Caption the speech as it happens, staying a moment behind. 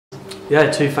Yeah,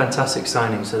 two fantastic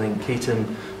signings. I think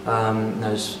Keaton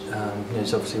knows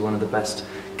he's obviously one of the best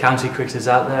county cricketers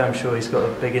out there. I'm sure he's got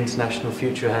a big international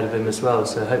future ahead of him as well.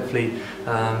 So hopefully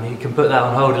he can put that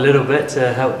on hold a little bit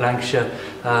to help Lancashire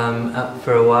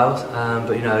for a while.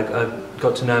 But I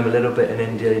got to know him a little bit in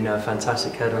India. A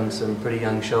fantastic head on some pretty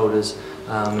young shoulders,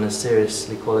 and a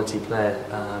seriously quality player.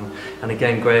 And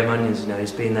again, Graham Onions.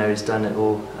 He's been there, he's done it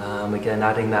all. Again,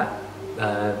 adding that.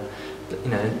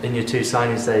 In your two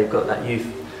signings there, you've got that youth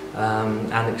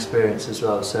and experience as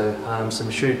well. So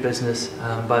some shrewd business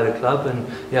by the club, and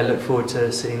yeah, look forward to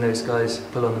seeing those guys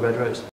pull on the red rose.